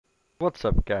What's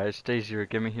up guys, Daisy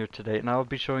Gaming here today, and I'll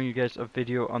be showing you guys a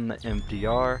video on the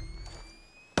MDR.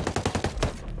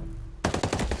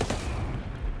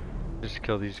 Just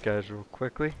kill these guys real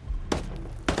quickly.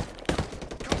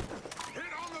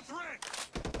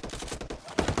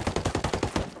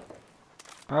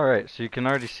 Alright, so you can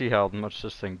already see how much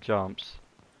this thing jumps.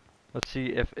 Let's see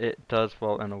if it does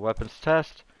well in a weapons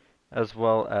test, as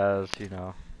well as,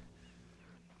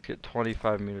 get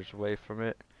 25 meters away from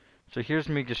it. So here's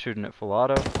me just shooting at full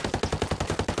auto. You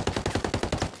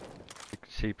can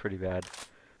see pretty bad.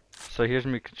 So here's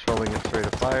me controlling its rate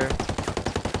of fire.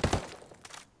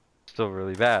 Still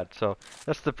really bad. So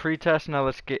that's the pre-test. Now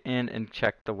let's get in and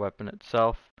check the weapon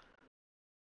itself.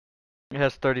 It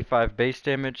has 35 base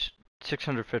damage,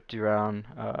 650 rounds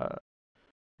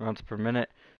per minute,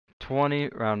 20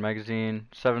 round magazine,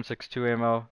 7.62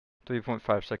 ammo,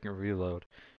 3.5 second reload.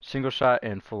 Single shot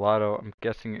and full auto. I'm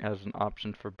guessing it has an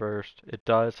option for burst. It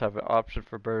does have an option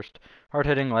for burst. Hard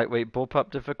hitting, lightweight,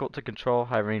 bullpup, difficult to control,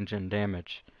 high range and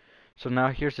damage. So now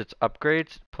here's its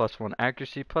upgrades: +1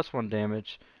 accuracy, +1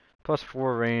 damage,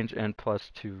 +4 range, and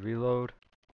 +2 reload.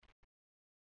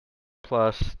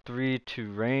 +3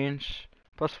 to range,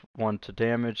 +1 to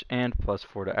damage, and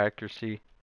 +4 to accuracy.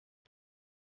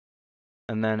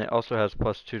 And then it also has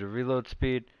 +2 to reload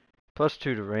speed,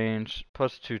 +2 to range,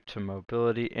 +2 to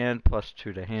mobility, and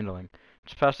 +2 to handling.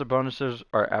 Its passive bonuses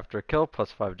are after a kill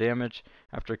 +5 damage,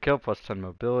 after a kill +10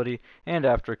 mobility, and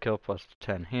after a kill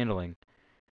 +10 handling.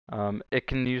 It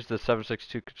can use the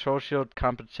 7.62 control shield,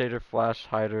 compensator, flash,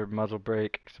 hider, muzzle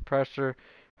brake, suppressor,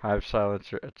 hive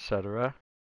silencer, etc.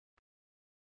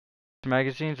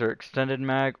 Magazines are extended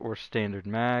mag or standard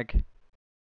mag.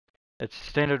 Its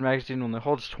standard magazine only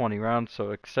holds 20 rounds,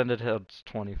 so extended holds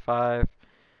 25.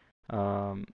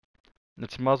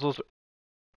 Its muzzles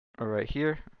are right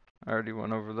here. I already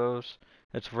went over those.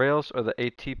 Its rails are the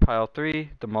AT Pile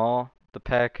 3, the Maul, the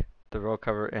PEC, the roll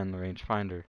cover, and the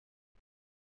rangefinder.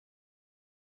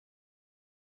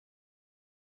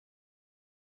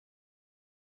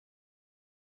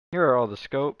 Here are all the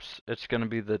scopes. It's going to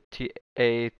be the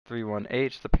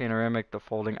TA31H, the panoramic, the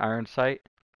folding iron sight.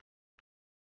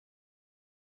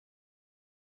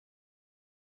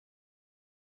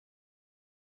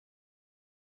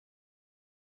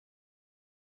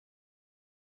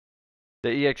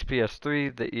 The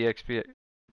EXPS3, the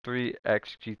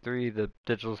EXP3XG3, the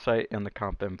digital sight, and the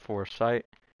Comp M4 sight.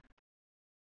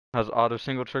 Has auto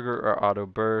single trigger or auto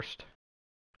burst.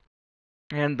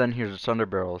 And then here's its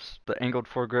underbarrels: the angled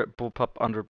foregrip bullpup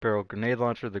underbarrel grenade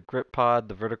launcher, the grip pod,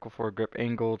 the vertical foregrip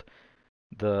angled,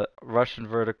 the Russian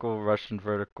vertical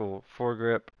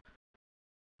foregrip,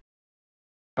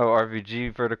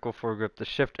 RVG vertical foregrip, the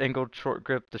shift angled short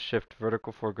grip, the shift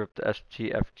vertical foregrip, the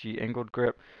SGFG angled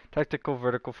grip, tactical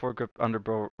vertical foregrip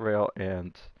underbarrel rail,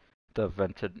 and the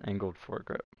vented angled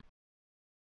foregrip.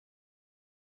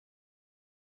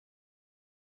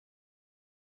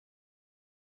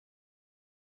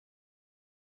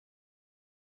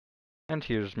 And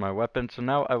here's my weapon. So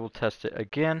now I will test it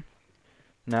again,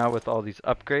 now with all these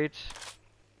upgrades.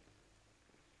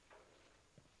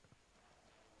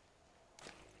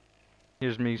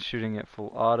 Here's me shooting at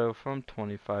full auto from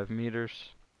 25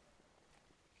 meters.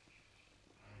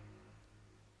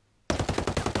 A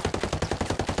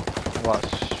lot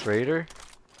straighter.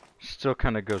 Still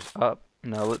kind of goes up.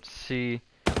 Now let's see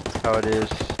how it is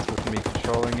with me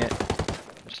controlling it.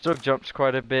 It still jumps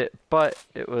quite a bit, but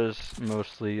it was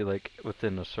mostly like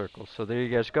within a circle. So there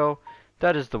you guys go.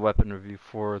 That is the weapon review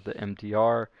for the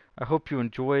MDR. I hope you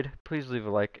enjoyed. Please leave a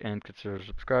like and consider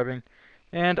subscribing.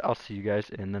 And I'll see you guys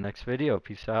in the next video.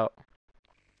 Peace out.